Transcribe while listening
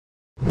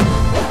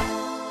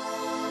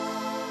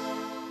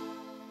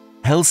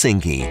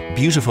Helsinki,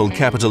 beautiful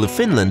capital of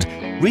Finland,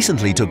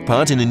 recently took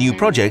part in a new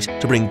project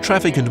to bring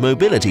traffic and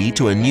mobility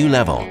to a new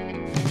level.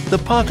 The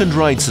Park and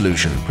Ride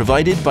solution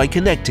provided by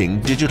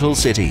connecting digital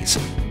cities.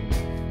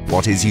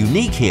 What is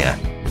unique here?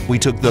 We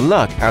took the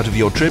luck out of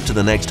your trip to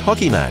the next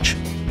hockey match,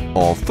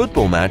 or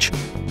football match,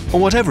 or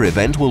whatever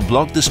event will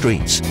block the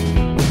streets.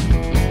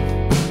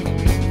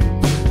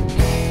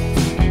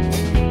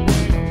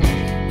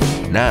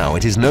 Now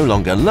it is no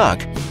longer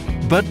luck,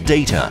 but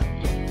data.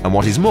 And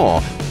what is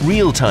more,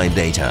 real-time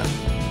data.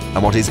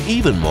 And what is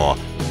even more,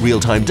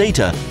 real-time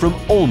data from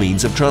all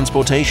means of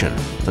transportation,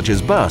 such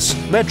as bus,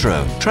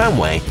 metro,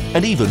 tramway,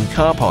 and even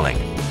carpooling.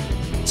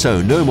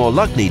 So no more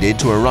luck needed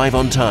to arrive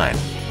on time,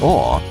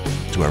 or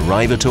to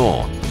arrive at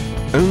all.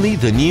 Only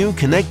the new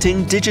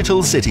Connecting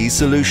Digital Cities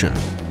solution.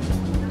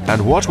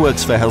 And what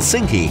works for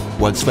Helsinki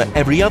works for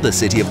every other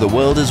city of the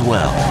world as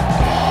well.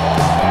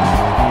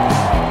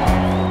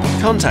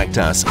 Contact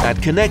us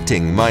at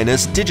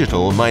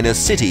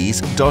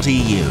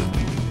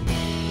connecting-digital-cities.eu.